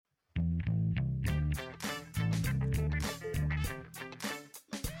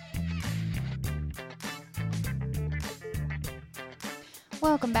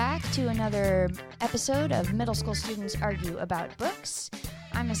Welcome back to another episode of Middle School Students Argue About Books.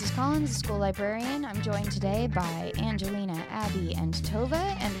 I'm Mrs. Collins, the school librarian. I'm joined today by Angelina, Abby, and Tove,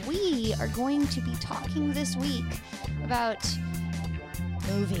 and we are going to be talking this week about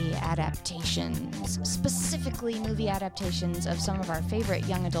movie adaptations, specifically movie adaptations of some of our favorite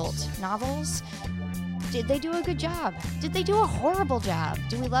young adult novels. Did they do a good job? Did they do a horrible job?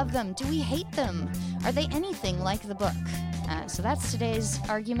 Do we love them? Do we hate them? Are they anything like the book? So that's today's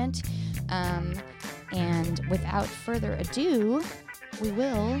argument. And without further ado, we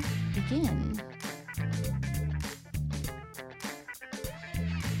will begin.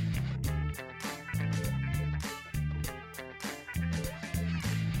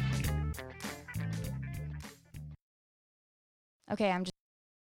 Okay,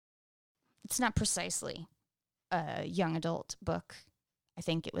 it's not precisely a young adult book. I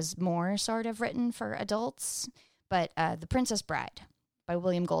think it was more sort of written for adults. But The Princess Bride by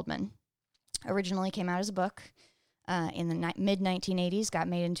William Goldman originally came out as a book in the mid-1980s, got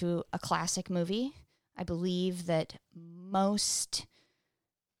made into a classic movie. I believe that most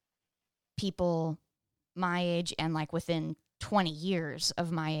people my age and like within 20 years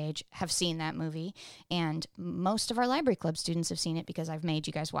of my age have seen that movie. And most of our library club students have seen it because I've made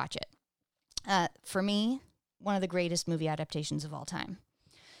you guys watch it. For me, one of the greatest movie adaptations of all time.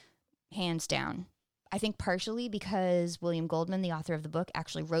 Hands down. I think partially because William Goldman, the author of the book,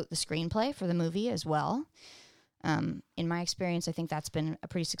 actually wrote the screenplay for the movie as well. In my experience, I think that's been a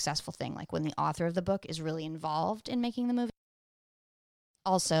pretty successful thing, like when the author of the book is really involved in making the movie.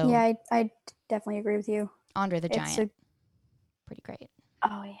 Also, yeah, I definitely agree with you. Andre the Giant. Pretty great.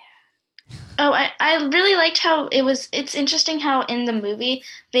 Oh, yeah. Oh, I really liked how it's interesting how in the movie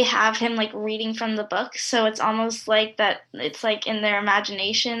they have him like reading from the book, so it's almost like that it's like in their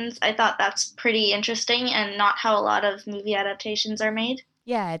imaginations. I thought that's pretty interesting and not how a lot of movie adaptations are made.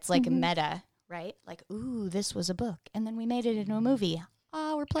 Yeah, it's like a meta, right? Like, ooh, this was a book, and then we made it into a movie.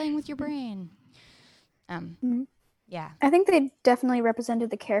 Oh, we're playing with your brain. Yeah. I think they definitely represented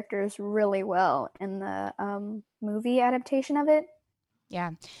the characters really well in the movie adaptation of it.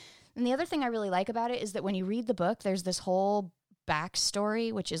 Yeah. And the other thing I really like about it is that when you read the book, there's this whole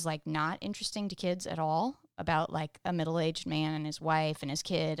backstory, which is like not interesting to kids at all, about like a middle-aged man and his wife and his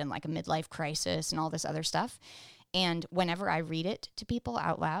kid and like a midlife crisis and all this other stuff. And whenever I read it to people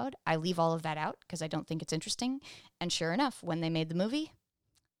out loud, I leave all of that out because I don't think it's interesting. And sure enough, when they made the movie,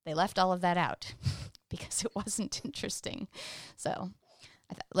 they left all of that out because it wasn't interesting. So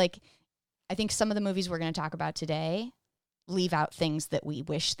I think some of the movies we're going to talk about today leave out things that we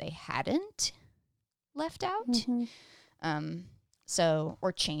wish they hadn't left out.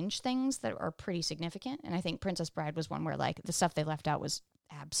 Or change things that are pretty significant. And I think Princess Bride was one where like the stuff they left out was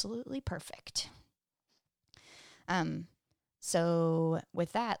absolutely perfect. So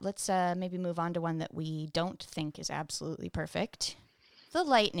with that, let's maybe move on to one that we don't think is absolutely perfect. The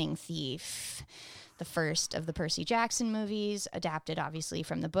Lightning Thief, the first of the Percy Jackson movies, adapted obviously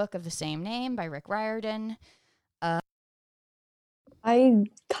from the book of the same name by Rick Riordan. I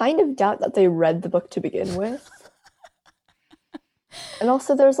kind of doubt that they read the book to begin with. And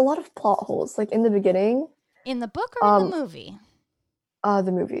also there's a lot of plot holes, like in the beginning. In the book or in the movie?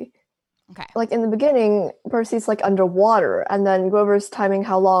 The movie. Okay. Like in the beginning, Percy's like underwater, and then Grover's timing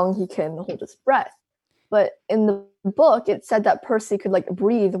how long he can hold his breath. But in the book, it said that Percy could like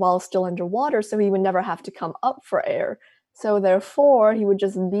breathe while still underwater, so he would never have to come up for air. So therefore, he would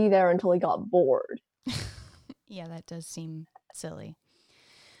just be there until he got bored. Yeah, that does seem silly.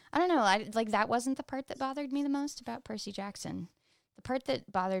 I don't know. That wasn't the part that bothered me the most about Percy Jackson. The part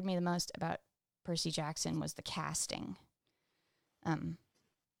that bothered me the most about Percy Jackson was the casting.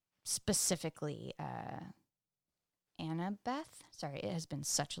 Specifically, Annabeth. Sorry, it has been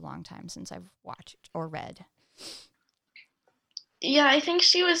such a long time since I've watched or read. Yeah, I think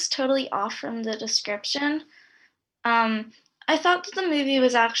she was totally off from the description. I thought that the movie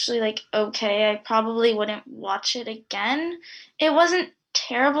was actually like okay. I probably wouldn't watch it again. It wasn't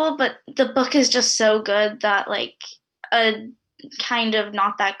terrible, but the book is just so good that like a kind of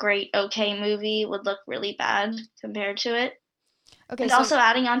not that great okay movie would look really bad compared to it. Okay, and so also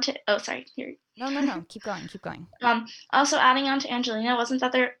adding on to here. No, keep going. Also adding on to Angelina, wasn't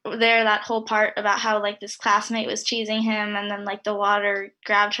that there that whole part about how like this classmate was cheesing him and then like the water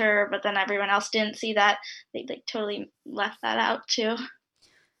grabbed her, but then everyone else didn't see that? They like totally left that out too.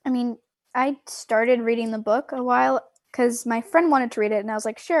 I mean, I started reading the book a while because my friend wanted to read it and I was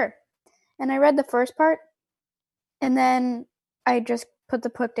like, sure. And I read the first part and then I just put the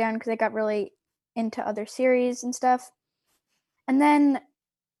book down because I got really into other series and stuff. And then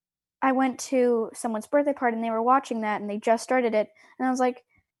I went to someone's birthday party and they were watching that and they just started it. And I was like,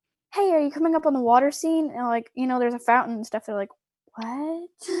 hey, are you coming up on the water scene? And I'm like, there's a fountain and stuff. They're like, what?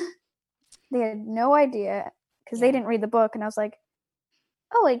 They had no idea because they didn't read the book. And I was like,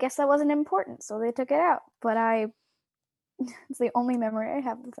 oh, I guess that wasn't important. So they took it out. But it's the only memory I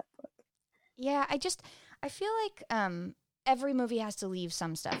have of that book. Yeah, I feel like every movie has to leave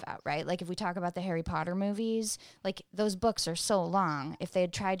some stuff out, right? Like if we talk about the Harry Potter movies, like those books are so long. If they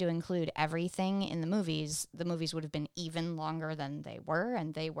had tried to include everything in the movies would have been even longer than they were,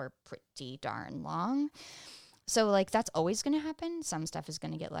 and they were pretty darn long. So like that's always going to happen. Some stuff is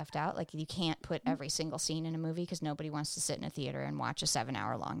going to get left out. Like you can't put every single scene in a movie because nobody wants to sit in a theater and watch a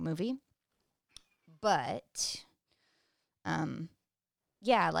 7-hour-long movie. But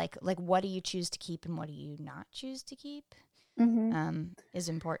yeah, like what do you choose to keep and what do you not choose to keep is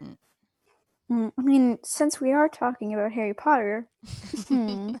important. I mean, since we are talking about Harry Potter,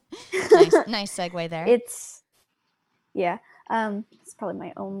 nice segue there. It's probably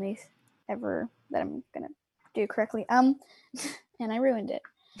my only ever that I'm gonna do correctly. And I ruined it,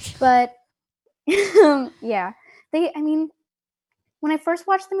 but yeah, when I first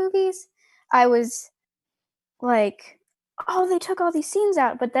watched the movies, I was like, oh, they took all these scenes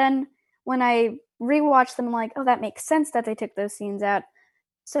out. But then when I rewatched them, I'm like, oh, that makes sense that they took those scenes out.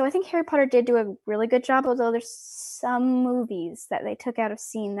 So I think Harry Potter did do a really good job, although there's some movies that they took out of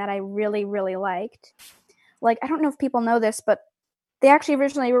scene that I really, really liked. Like, I don't know if people know this, but they actually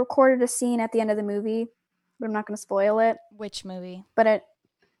originally recorded a scene at the end of the movie, but I'm not going to spoil it. Which movie? But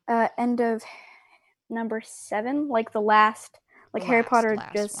at end of number 7, like the last, like Harry Potter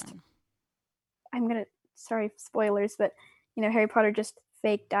just... one. I'm going to... Sorry, spoilers, but, Harry Potter just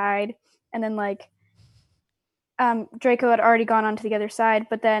fake died. And then, like, Draco had already gone on to the other side,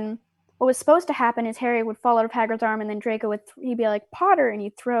 but then what was supposed to happen is Harry would fall out of Hagrid's arm, and then Draco he'd be like, Potter, and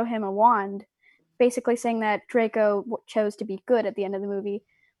you'd throw him a wand, basically saying that Draco chose to be good at the end of the movie.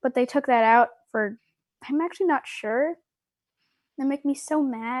 But they took that out for... I'm actually not sure. That make me so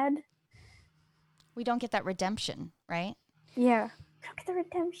mad. We don't get that redemption, right? Yeah. We don't get the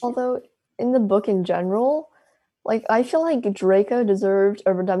redemption. Although, in the book in general, like, I feel like Draco deserved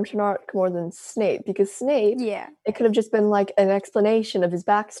a redemption arc more than Snape, because Snape, it could have just been, like, an explanation of his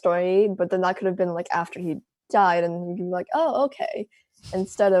backstory, but then that could have been, like, after he died, and you'd be like, oh, okay.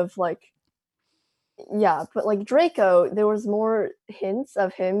 Instead of, like, yeah, but, like, Draco, there was more hints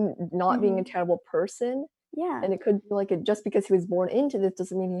of him not being a terrible person. Yeah. And it could be, like, just because he was born into this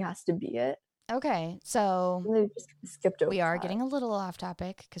doesn't mean he has to be it. Okay, so they just skipped over. We are getting a little off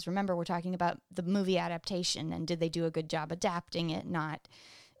topic because remember we're talking about the movie adaptation and did they do a good job adapting it, not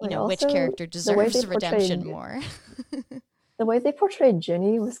which character deserves redemption more. The way they portrayed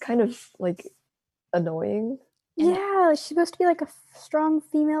Ginny was kind of like annoying. Yeah, she's supposed to be like a strong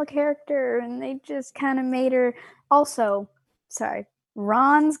female character, and they just kind of made her. Also,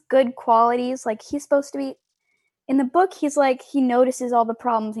 Ron's good qualities, like he's supposed to be. In the book, he's like, he notices all the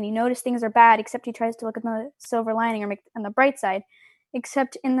problems and he notices things are bad, except he tries to look at the silver lining or make on the bright side.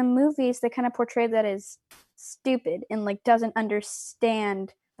 Except in the movies, they kind of portray that as stupid and like doesn't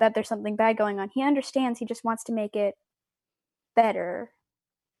understand that there's something bad going on. He understands, he just wants to make it better.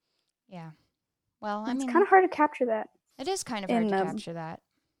 Yeah. Well, it's kind of hard to capture that. It is kind of hard to capture that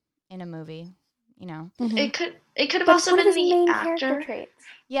in a movie, Mm-hmm. It could have also been the main actor. Traits.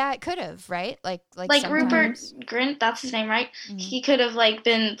 Yeah, it could have, right? Like Rupert Grint, that's his name, right? Mm-hmm. He could have like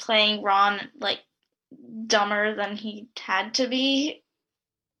been playing Ron like dumber than he had to be.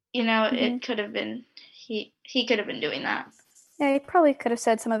 It could have been he could have been doing that. Yeah, he probably could have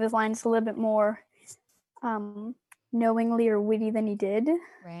said some of his lines a little bit more knowingly or witty than he did.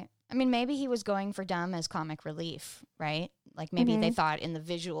 Right. I mean, maybe he was going for dumb as comic relief, right? Like maybe they thought in the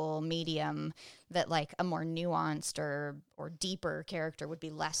visual medium that like a more nuanced or deeper character would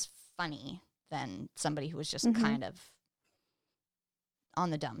be less funny than somebody who was just kind of on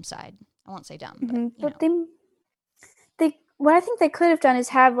the dumb side. I won't say dumb, but they what I think they could have done is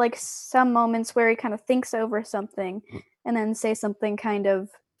have like some moments where he kind of thinks over something and then say something kind of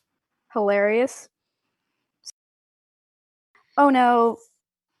hilarious. Oh no,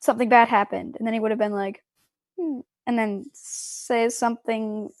 something bad happened, and then he would have been like, and then says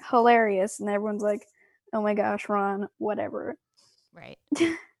something hilarious, and everyone's like, oh my gosh, Ron, whatever. Right.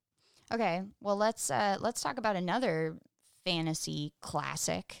 Okay, well, let's talk about another fantasy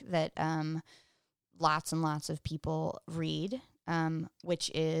classic that lots and lots of people read, which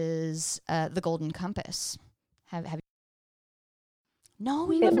is The Golden Compass. Have you?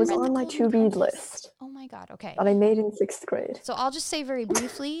 No, it was on my to-read list. Oh my god, okay. That I made in 6th grade. So I'll just say very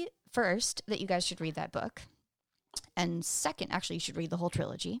briefly first that you guys should read that book. And second, actually, you should read the whole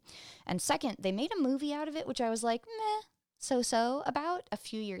trilogy. And second, they made a movie out of it, which I was like, meh, so about a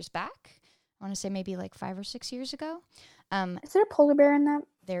few years back. I want to say maybe like 5 or 6 years ago. Is there a polar bear in that?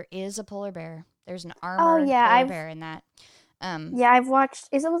 There is a polar bear. There's an armored polar bear in that. Yeah, I've watched.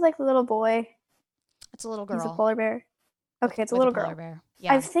 Is it with like the little boy? It's a little girl. He's a polar bear. Okay, it's a with little polar girl. Bear.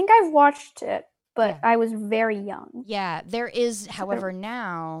 Yeah. I think I've watched it, but Yeah. I was very young. Yeah, there is, however,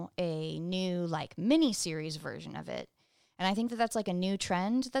 now a new like mini-series version of it. And I think that that's like a new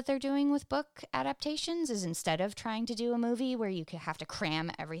trend that they're doing with book adaptations is instead of trying to do a movie where you have to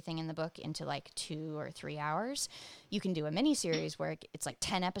cram everything in the book into like 2 or 3 hours, you can do a mini-series where it's like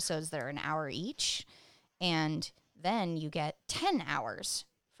 10 episodes that are an hour each. And then you get 10 hours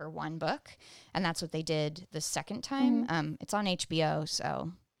for one book. And that's what they did the second time. It's on HBO,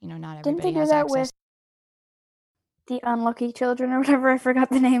 so, not everybody Didn't they do has that access. with The Unlucky Children or whatever? I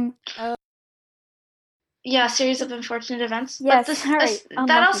forgot the name. Yeah, series of unfortunate events. Yes, but sorry.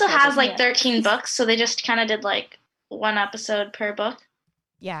 that also Unlucky has Children, like 13 books, so they just kind of did like one episode per book.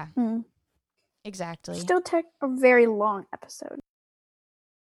 Yeah, exactly. Still take a very long episode.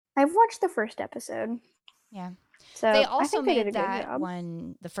 I've watched the first episode. Yeah. So They I also think they did made a good that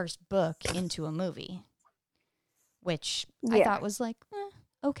job. the first book into a movie, which I Yeah. thought was like,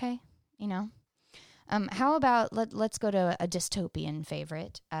 okay, How about let's go to a dystopian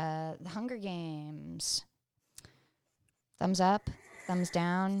favorite, The Hunger Games. Thumbs up, thumbs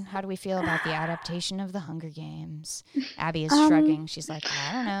down. How do we feel about the adaptation of The Hunger Games? Abby is shrugging. She's like,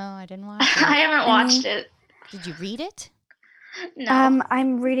 I don't know. I didn't watch it. I haven't watched it. Did you read it? No.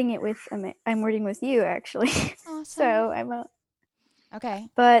 I'm reading it with you actually. Awesome. So I'm Okay.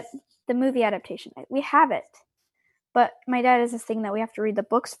 But the movie adaptation, we have it. But my dad has this thing that we have to read the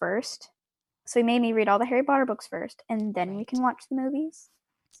books first. So he made me read all the Harry Potter books first, and then we can watch the movies.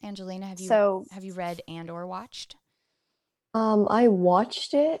 Angelina, have you read and or watched? I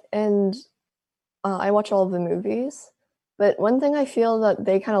watched it, and I watched all of the movies. But one thing I feel that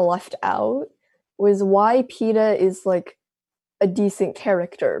they kind of left out was why Peeta is like a decent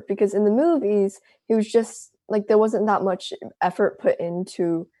character. Because in the movies, he was just like there wasn't that much effort put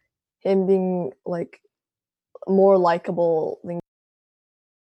into him being like more likable than.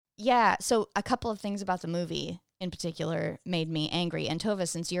 Yeah, so a couple of things about the movie in particular made me angry. And Tova,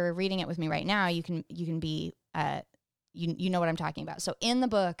 since you're reading it with me right now, you can be you know what I'm talking about. So in the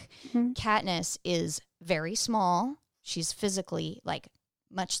book, Katniss is very small. She's physically like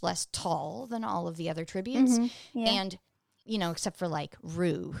much less tall than all of the other tributes. And except for like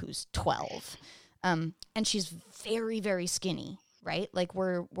Rue, who's 12. And she's very, very skinny, right? Like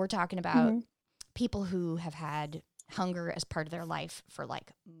we're talking about people who have had hunger as part of their life for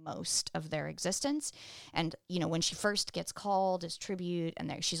like most of their existence. And when she first gets called as tribute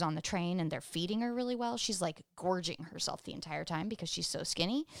and she's on the train and they're feeding her really well, she's like gorging herself the entire time because she's so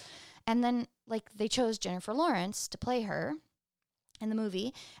skinny. And then like they chose Jennifer Lawrence to play her in the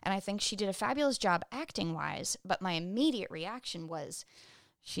movie, and I think she did a fabulous job acting wise, but my immediate reaction was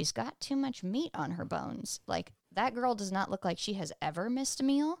she's got too much meat on her bones. Like that girl does not look like she has ever missed a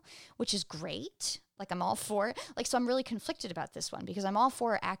meal, which is great. Like I'm all for it. Like, so I'm really conflicted about this one because I'm all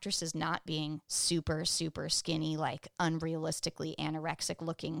for actresses not being super, super skinny, like unrealistically anorexic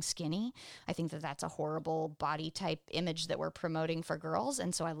looking skinny. I think that that's a horrible body type image that we're promoting for girls.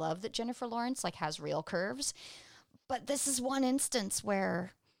 And so I love that Jennifer Lawrence like has real curves. But this is one instance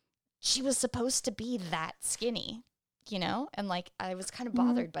where she was supposed to be that skinny, And like I was kind of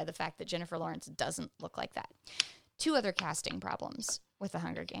bothered by the fact that Jennifer Lawrence doesn't look like that. 2 other casting problems with The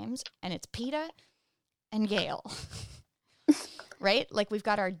Hunger Games, and it's Peeta and Gale, right? Like we've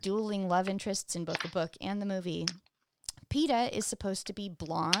got our dueling love interests in both the book and the movie. Peeta is supposed to be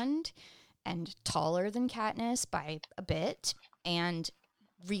blonde and taller than Katniss by a bit and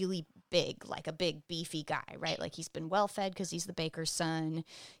really big, like a big beefy guy, right? Like he's been well fed because he's the baker's son.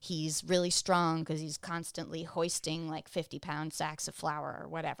 He's really strong because he's constantly hoisting like 50-pound sacks of flour or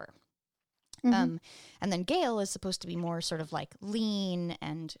whatever. And then Gale is supposed to be more sort of like lean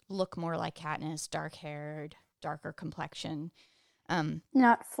and look more like Katniss, dark-haired, darker complexion.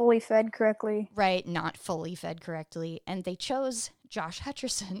 Not fully fed correctly. Right, not fully fed correctly. And they chose Josh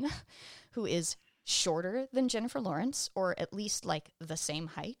Hutcherson, who is shorter than Jennifer Lawrence, or at least like the same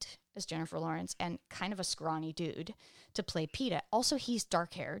height as Jennifer Lawrence, and kind of a scrawny dude to play Peeta. Also, he's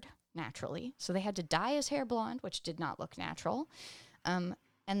dark-haired, naturally. So they had to dye his hair blonde, which did not look natural. And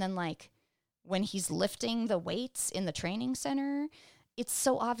then like when he's lifting the weights in the training center, it's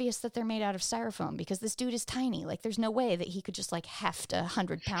so obvious that they're made out of styrofoam because this dude is tiny. Like there's no way that he could just like heft a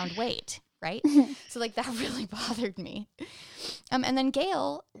 100-pound weight, right? So like that really bothered me. And then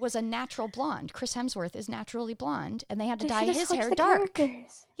Gale was a natural blonde. Chris Hemsworth is naturally blonde, and they had to dye his hair dark.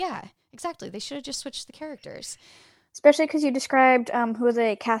 Characters. Yeah, exactly. They should have just switched the characters. Especially because you described who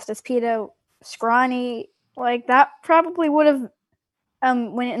they cast as Peter, scrawny. Like that probably would have,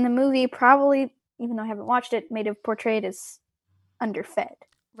 when in the movie, probably, even though I haven't watched it, made it portrayed as underfed.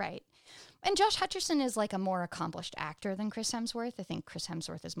 Right. And Josh Hutcherson is like a more accomplished actor than Chris Hemsworth. I think Chris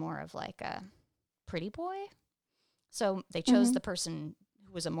Hemsworth is more of like a pretty boy. So they chose the person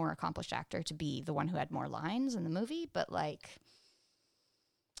who was a more accomplished actor to be the one who had more lines in the movie. But like,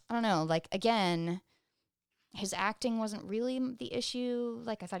 I don't know, like again, his acting wasn't really the issue.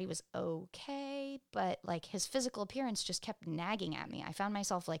 Like I thought he was okay, but like his physical appearance just kept nagging at me. I found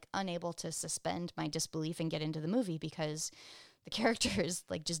myself like unable to suspend my disbelief and get into the movie because the characters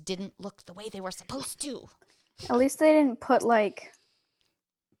like just didn't look the way they were supposed to. At least they didn't put like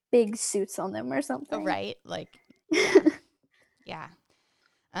big suits on them or something. Oh, right. Like, yeah.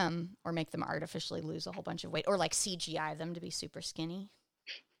 Or make them artificially lose a whole bunch of weight, or like CGI them to be super skinny.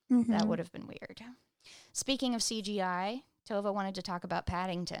 That would have been weird. Speaking of CGI, Tove wanted to talk about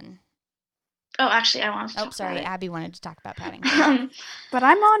Paddington. Oh, actually, I wanted to talk Oh, sorry, about it. Abby wanted to talk about Paddington. But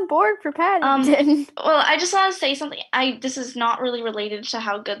I'm on board for Paddington. Well, I just want to say something. This is not really related to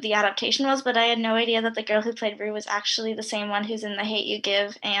how good the adaptation was, but I had no idea that the girl who played Rue was actually the same one who's in The Hate You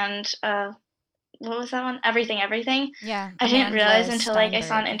Give and what was that one? Everything. Yeah. I didn't realize Amanda until like I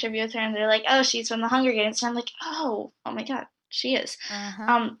saw an Steinberg. interview with her and they're like, oh, she's from the Hunger Games. And I'm like, oh my God, she is.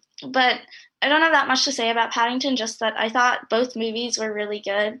 But I don't have that much to say about Paddington, just that I thought both movies were really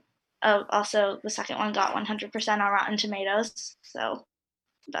good. Also, the second one got 100% on Rotten Tomatoes, so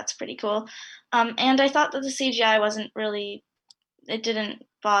that's pretty cool. And I thought that the CGI wasn't really, it didn't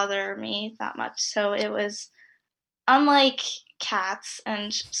bother me that much. So it was, unlike Cats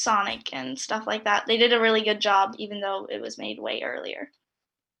and Sonic and stuff like that, they did a really good job, even though it was made way earlier.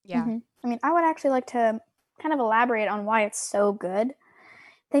 Yeah. I mean, I would actually like to kind of elaborate on why it's so good.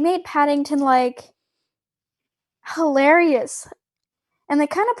 They made Paddington like hilarious. And they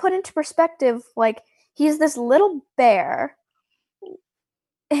kind of put into perspective, like, he's this little bear,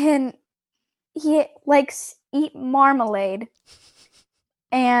 and he likes eat marmalade,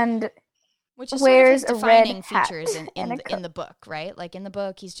 and Which is wears sort of his a red defining hat features and in the book, right? Like in the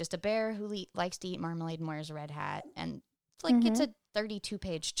book, he's just a bear who likes to eat marmalade and wears a red hat. And it's like it's a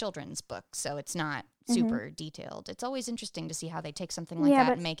 32-page children's book, so it's not super detailed. It's always interesting to see how they take something like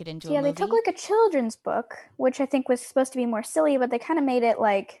that and make it into a movie. Yeah, they took like a children's book, which I think was supposed to be more silly, but they kind of made it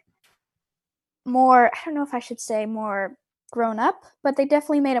like more, I don't know if I should say more grown up, but they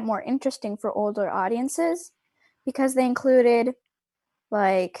definitely made it more interesting for older audiences because they included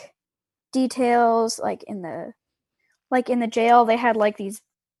like details like in the jail they had like these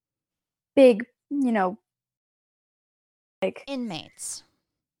big, like Inmates.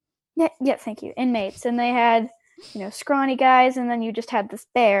 Yeah, thank you. Inmates. And they had, scrawny guys, and then you just had this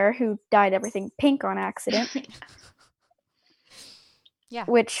bear who dyed everything pink on accident. Yeah.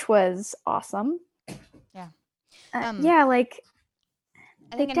 Which was awesome. Yeah. Like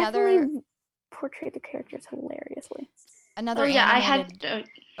I think they definitely portrayed the characters hilariously. Another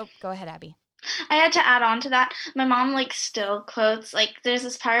go ahead, Abby. I had to add on to that. My mom like still quotes, like there's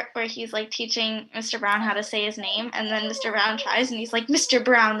this part where he's like teaching Mr. Brown how to say his name, and then Mr. Brown tries and he's like, Mr.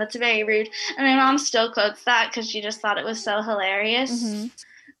 Brown, that's very rude. And my mom still quotes that because she just thought it was so hilarious.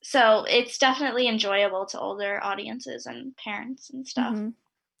 So it's definitely enjoyable to older audiences and parents and stuff.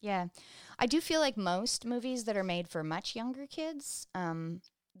 Yeah. I do feel like most movies that are made for much younger kids,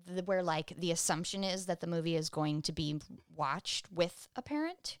 where like the assumption is that the movie is going to be watched with a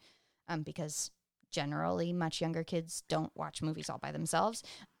parent, because generally much younger kids don't watch movies all by themselves,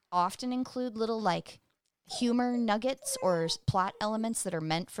 often include little like humor nuggets or plot elements that are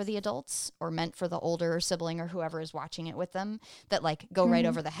meant for the adults or meant for the older sibling or whoever is watching it with them that like go right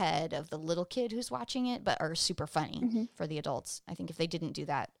over the head of the little kid who's watching it but are super funny for the adults. I think if they didn't do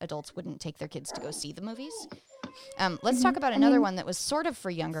that, adults wouldn't take their kids to go see the movies. Let's talk about another one that was sort of for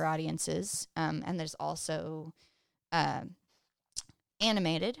younger audiences, and there's also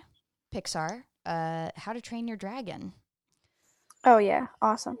animated Pixar, How to Train Your Dragon. Oh yeah,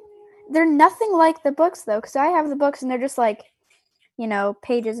 awesome. They're nothing like the books though, because I have the books and they're just like,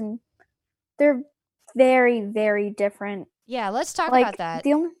 pages, and they're very, very different. Yeah, let's talk about that.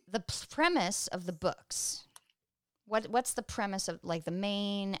 The premise of the books. What's the premise of like the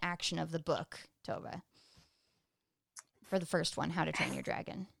main action of the book, Tove? For the first one, How to Train Your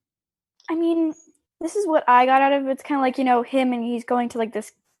Dragon. I mean, this is what I got out of it. It's kind of like, him and he's going to like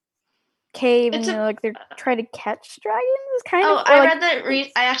this cave It's and a- like they're trying to catch dragons. Kind Oh, of. I or, read that.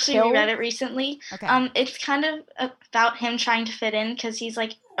 I actually kill. reread it recently. Okay. It's kind of about him trying to fit in because he's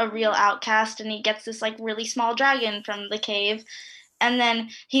like a real outcast, and he gets this like really small dragon from the cave, and then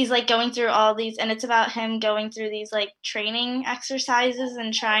he's like going through all these, and it's about him going through these like training exercises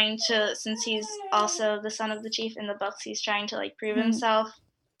and trying to, since he's also the son of the chief in the books, he's trying to like prove himself.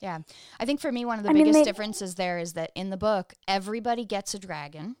 Yeah. I think for me, one of the biggest differences there is that in the book, everybody gets a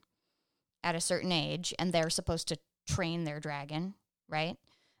dragon at a certain age, and they're supposed to train their dragon, right?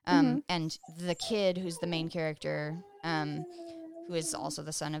 And the kid, who's the main character, who is also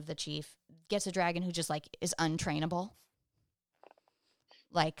the son of the chief, gets a dragon who just like is untrainable.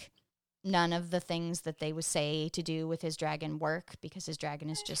 Like none of the things that they would say to do with his dragon work because his dragon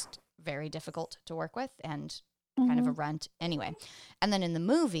is just very difficult to work with and kind of a runt anyway. And then in the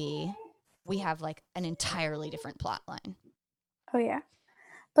movie, we have like an entirely different plot line. Oh yeah.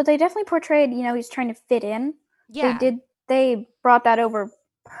 But they definitely portrayed, he's trying to fit in. Yeah. They brought that over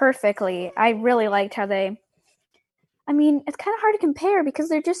perfectly. I really liked how it's kind of hard to compare because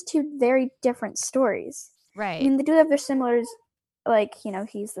they're just two very different stories. Right. I mean, they do have their similars, like,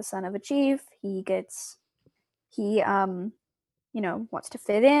 he's the son of a chief. He wants to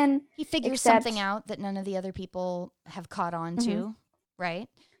fit in. He figures something out that none of the other people have caught on to, right?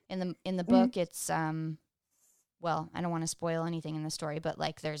 In the book, it's well, I don't want to spoil anything in the story, but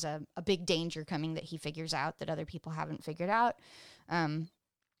like there's a big danger coming that he figures out that other people haven't figured out. And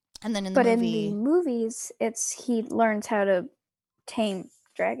then in the in the movies, he learns how to tame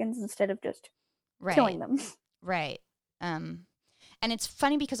dragons instead of just killing them. Right. And it's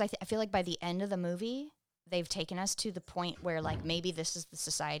funny because I feel like by the end of the movie, they've taken us to the point where like maybe this is the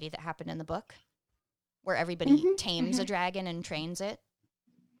society that happened in the book, where everybody tames a dragon and trains it,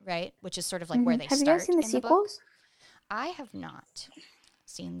 right? Which is sort of like where they Have start. You guys seen the sequels? I have not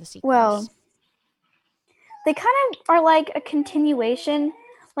seen the sequels. Well, they kind of are like a continuation.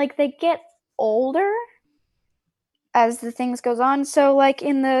 Like they get older as the things goes on. So like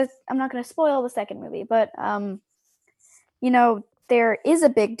I'm not going to spoil the second movie, but there is a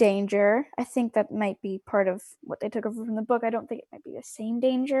big danger. I think that might be part of what they took over from the book. I don't think it might be the same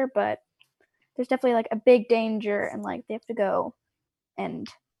danger, but there's definitely like a big danger, and like they have to go and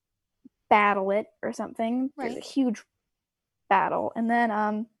battle it or something. Right. There's a huge battle. And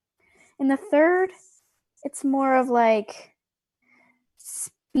then in the third, it's more of like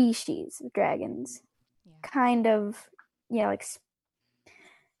species of dragons. Yeah. Kind of, like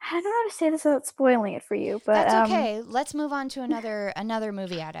I don't know how to say this without spoiling it for you, but that's okay. Let's move on to another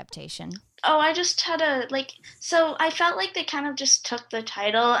movie adaptation. Oh, I just had so I felt like they kind of just took the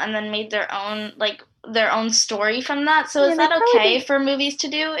title and then made their own story from that. So is that okay for movies to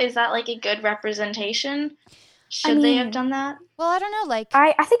do? Is that like a good representation? Should they have done that? Well, I don't know. Like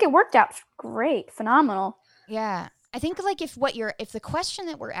I think it worked out great, phenomenal. Yeah. I think like if the question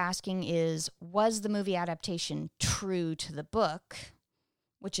that we're asking is, was the movie adaptation true to the book,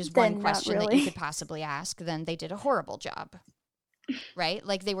 which is one question that you could possibly ask, then they did a horrible job. Right?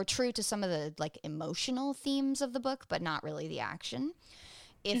 Like they were true to some of the like emotional themes of the book, but not really the action.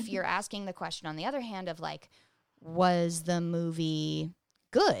 If you're asking the question on the other hand of like, was the movie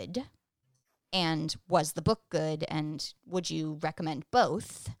good? And was the book good? And would you recommend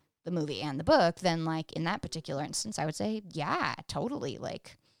both the movie and the book? Then like in that particular instance, I would say, yeah, totally.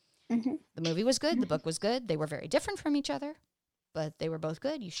 Like the movie was good. The book was good. They were very different from each other, but they were both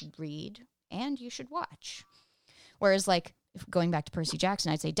good. You should read and you should watch. Whereas like going back to Percy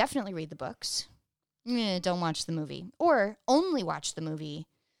Jackson, I'd say definitely read the books. Don't watch the movie, or only watch the movie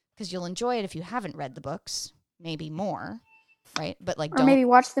because you'll enjoy it if you haven't read the books, maybe more. Right, but like, or maybe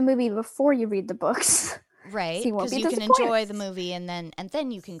watch the movie before you read the books. Right, because you can enjoy the movie and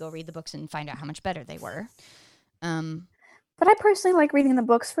then you can go read the books and find out how much better they were. But I personally like reading the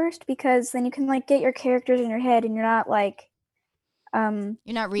books first because then you can like get your characters in your head and you're not like, you're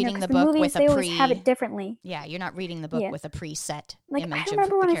not reading the book with a they always have it differently. Yeah, you're not reading the book with a preset like, image of the character. I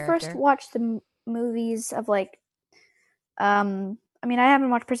remember when I first watched the movies of like, I haven't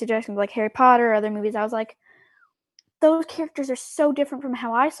watched Percy Jackson, but like Harry Potter or other movies. I was like, those characters are so different from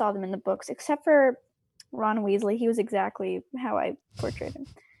how I saw them in the books, except for Ron Weasley. He was exactly how I portrayed him.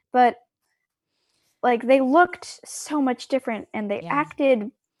 But like they looked so much different and they acted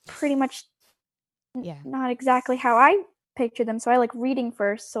pretty much not exactly how I pictured them. So I like reading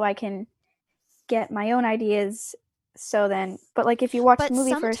first so I can get my own ideas. So then, but like if you watch the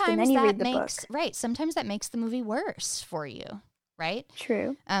movie first and then you read the book. Right. Sometimes that makes the movie worse for you. Right?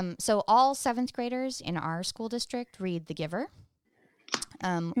 True. So all 7th graders in our school district read The Giver,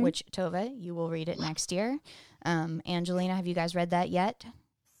 which, Tove, you will read it next year. Angelina, have you guys read that yet?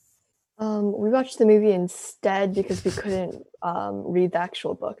 We watched the movie instead because we couldn't read the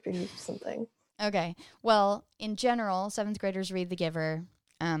actual book because of something. Okay. Well, in general, 7th graders read The Giver,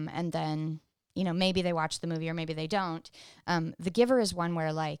 and then, maybe they watch the movie or maybe they don't. The Giver is one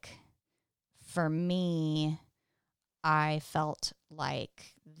where, like, for me, I felt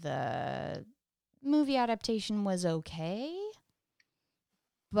like the movie adaptation was okay,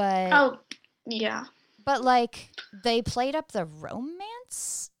 but... Oh, yeah. But, like, they played up the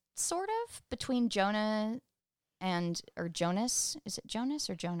romance, sort of, between Jonah or Jonas. Is it Jonas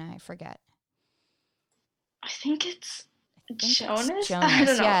or Jonah? I forget. I think it's Jonas. I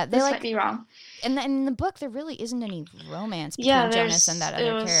don't know. Yeah, this might be wrong. And then in the book, there really isn't any romance between Yeah, Jonas and that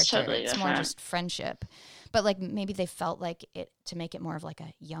other it was character. totally It's different. more just friendship. But, like, maybe they felt like it, to make it more of like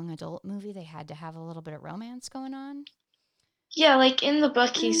a young adult movie, they had to have a little bit of romance going on. Yeah, like in the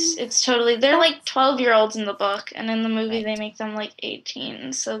book, they're like 12-year-olds in the book, and in the movie they make them like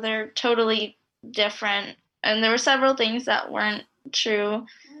 18, so they're totally different. And there were several things that weren't true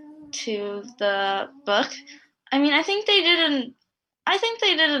to the book. I mean, I think they did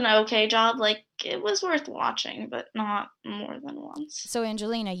an okay job. Like, it was worth watching, but not more than once. So,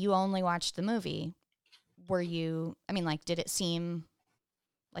 Angelina, you only watched the movie. Did it seem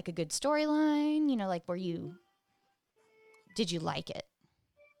like a good storyline? Did you like it?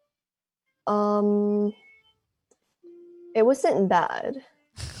 It wasn't bad,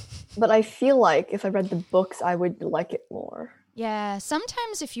 but I feel like if I read the books, I would like it more. Yeah,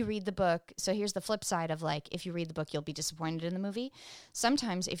 sometimes if you read the book, so here's the flip side of, like, if you read the book, you'll be disappointed in the movie.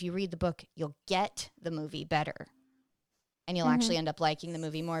 Sometimes if you read the book, you'll get the movie better. And you'll actually end up liking the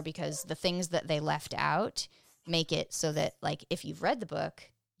movie more because the things that they left out make it so that, like, if you've read the book,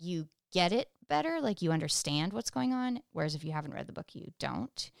 you get it better, like you understand what's going on, whereas if you haven't read the book, you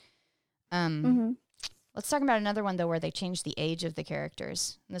don't. Let's talk about another one, though, where they changed the age of the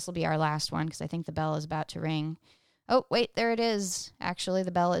characters. And this will be our last one because I think the bell is about to ring. Oh, wait, there it is. Actually,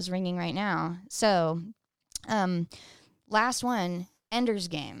 the bell is ringing right now. So, last one, Ender's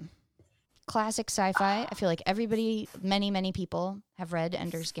Game. Classic sci-fi. I feel like many people have read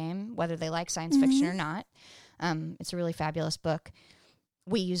Ender's Game, whether they like science fiction or not. It's a really fabulous book.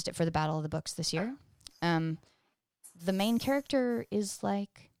 We used it for the Battle of the Books this year. The main character is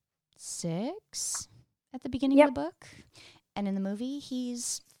like 6 at the beginning of the book. And in the movie,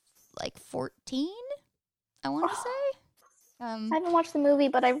 he's like 14, I want to say. I haven't watched the movie,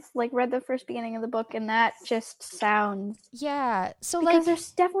 but I've read the first beginning of the book, and that just sounds... Yeah, so because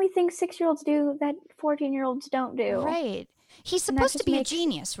there's definitely things 6-year-olds do that 14-year-olds don't do. Right. He's supposed to be a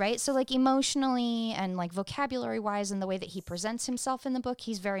genius, right? So, like, emotionally and, like, vocabulary-wise and the way that he presents himself in the book,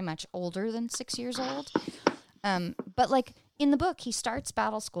 he's very much older than 6 years old. But, like, in the book, he starts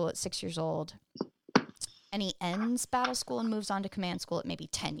battle school at 6 years old, and he ends battle school and moves on to command school at maybe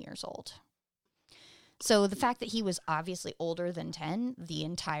 10 years old. So the fact that he was obviously older than 10 the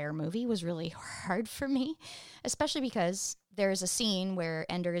entire movie was really hard for me, especially because there is a scene where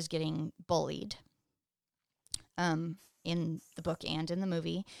Ender is getting bullied in the book and in the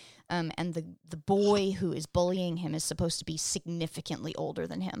movie, and the boy who is bullying him is supposed to be significantly older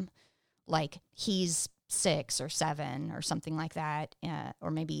than him. Like, he's 6 or 7 or something like that, or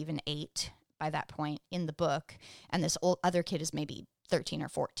maybe even 8 by that point in the book, and this other kid is maybe 13 or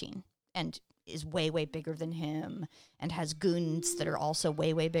 14 and is way, way bigger than him and has goons that are also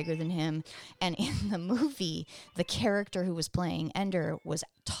way, way bigger than him. And in the movie, the character who was playing Ender was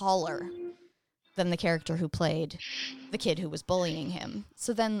taller than the character who played the kid who was bullying him.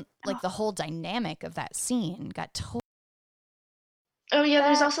 So then, like, the whole dynamic of that scene got totally... Oh, yeah,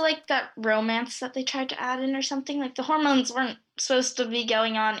 there's also, like, that romance that they tried to add in or something. Like, the hormones weren't supposed to be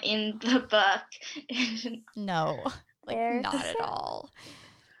going on in the book. No, like, not at all.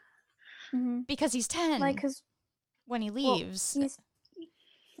 Because he's 10 when he leaves.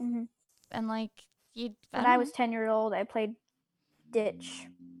 Well, and, like, when I was 10-year-old, I played ditch.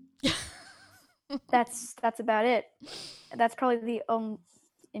 That's about it. That's probably the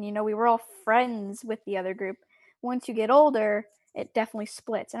and we were all friends with the other group. Once you get older, it definitely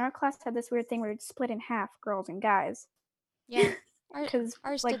splits. And our class had this weird thing where it'd split in half, girls and guys. Yeah,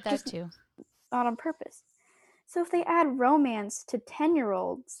 ours did that too. Not on purpose. So if they add romance to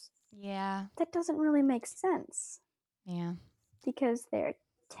 10-year-olds, that doesn't really make sense. Yeah. Because they're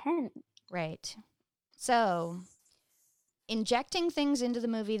 10. Right. So, injecting things into the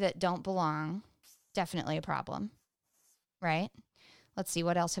movie that don't belong, definitely a problem. Right? Let's see,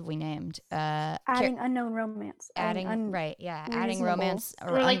 what else have we named? Adding unknown romance. Adding romance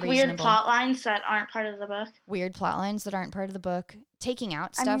or like weird plot lines that aren't part of the book. Weird plot lines that aren't part of the book. Taking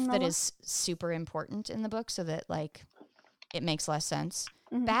out stuff that is super important in the book so that, like, it makes less sense.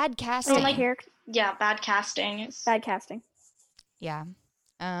 Bad casting. like bad casting is Bad casting. Yeah.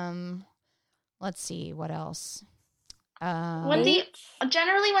 Let's see what else. when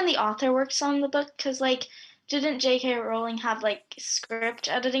the author works on the book, because like didn't J.K. Rowling have like script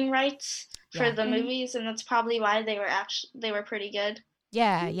editing rights for the movies, and that's probably why they were pretty good.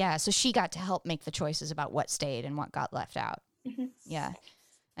 Yeah. So she got to help make the choices about what stayed and what got left out. Mm-hmm. Yeah.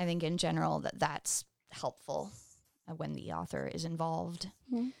 I think in general that's helpful when the author is involved.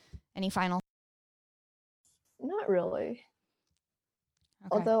 Mm-hmm. Any final? Not really. Okay.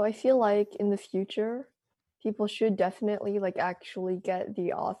 Although I feel like in the future, people should definitely like actually get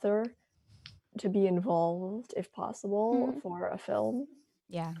the author to be involved if possible for a film.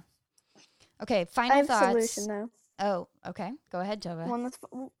 Yeah. Okay, final thoughts. I have a solution though. Oh, okay. Go ahead, Tove.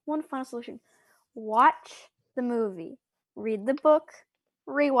 One final solution. Watch the movie. Read the book.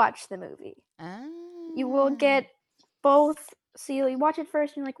 Rewatch the movie. You will get both. So you watch it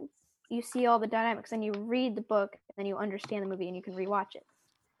first and you see all the dynamics, then you read the book, and then you understand the movie and you can rewatch it.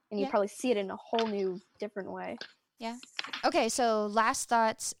 And you probably see it in a whole new, different way. Yeah. Okay, so last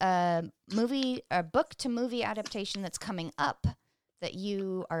thoughts, book to movie adaptation that's coming up that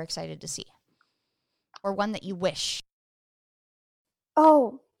you are excited to see. Or one that you wish.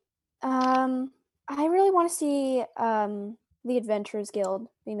 Oh, I really want to see The Adventurers Guild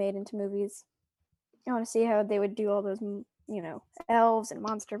be made into movies. I want to see how they would do all those, elves and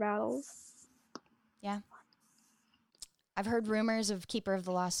monster battles. Yeah. I've heard rumors of Keeper of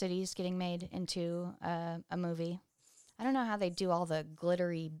the Lost Cities getting made into a movie. I don't know how they do all the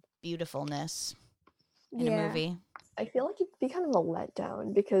glittery beautifulness in a movie. I feel like it'd be kind of a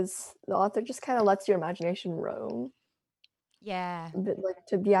letdown because the author just kind of lets your imagination roam. Yeah. Mm-hmm. But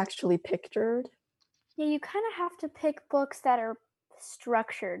to be actually pictured. Yeah, you kind of have to pick books that are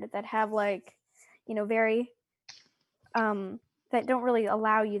structured, that have very that don't really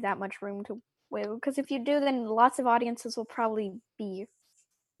allow you that much room to wiggle. Because if you do, then lots of audiences will probably be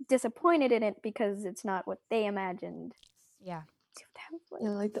disappointed in it because it's not what they imagined. Yeah.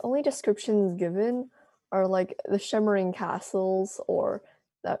 The only descriptions given are like the shimmering castles or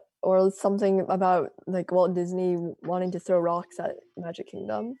something about like Walt Disney wanting to throw rocks at Magic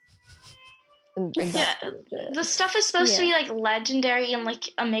Kingdom. And the stuff is supposed to be like legendary and like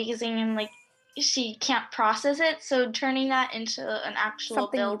amazing, and like she can't process it, so turning that into an actual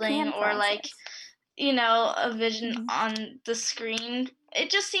something building or like a vision on the screen, it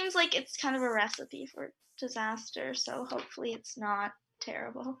just seems like it's kind of a recipe for disaster. So hopefully it's not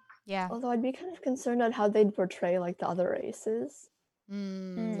terrible. Yeah. Although I'd be kind of concerned on how they'd portray like the other races,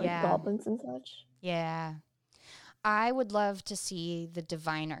 like goblins and such. Yeah. I would love to see The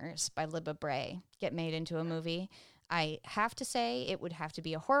Diviners by Libba Bray get made into a movie. I have to say it would have to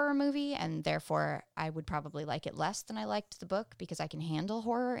be a horror movie, and therefore I would probably like it less than I liked the book because I can handle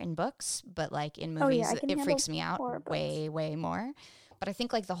horror in books, but like in movies it freaks me out way, way more. But I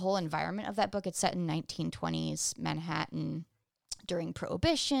think like the whole environment of that book, it's set in 1920s Manhattan during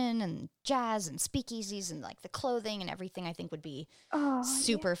Prohibition and jazz and speakeasies, and like the clothing and everything I think would be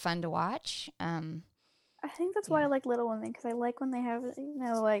super fun to watch. I think that's why I like Little Women, because I like when they have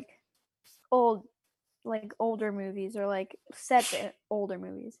older movies or like set in older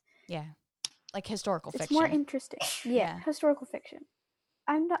movies. Yeah, like historical fiction. It's more interesting. Yeah, historical fiction.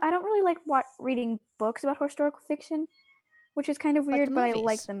 I don't really like reading books about historical fiction, which is kind of weird, but I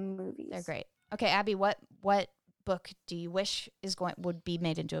like the movies. They're great. Okay, Abby, what book do you wish would be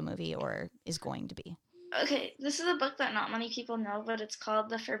made into a movie or is going to be? Okay, this is a book that not many people know, but it's called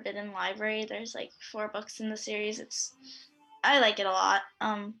The Forbidden Library. There's like 4 books in the series. I like it a lot.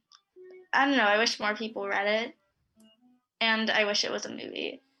 I don't know, I wish more people read it, and I wish it was a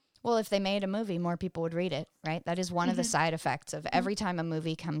movie. Well, if they made a movie, more people would read it, right? That is one of the side effects of every time a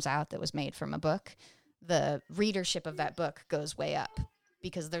movie comes out that was made from a book, the readership of that book goes way up.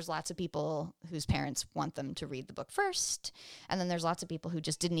 Because there's lots of people whose parents want them to read the book first. And then there's lots of people who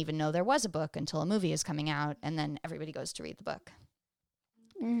just didn't even know there was a book until a movie is coming out. And then everybody goes to read the book.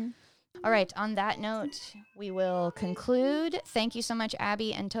 All right. On that note, we will conclude. Thank you so much,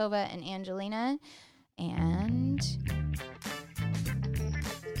 Abby and Tove and Angelina. And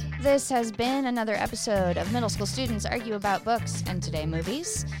this has been another episode of Middle School Students Argue About Books and Today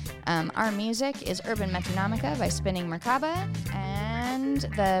Movies. Our music is Urban Metronomica by Spinning Merkaba. And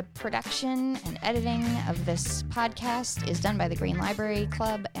the production and editing of this podcast is done by the Green Library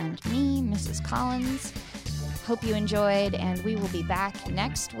Club and me, Mrs. Collins. Hope you enjoyed, and we will be back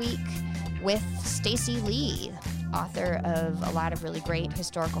next week with Stacy Lee, author of a lot of really great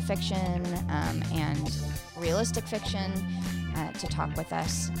historical fiction and realistic fiction, to talk with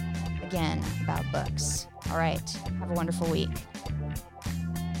us again about books. All right, have a wonderful week.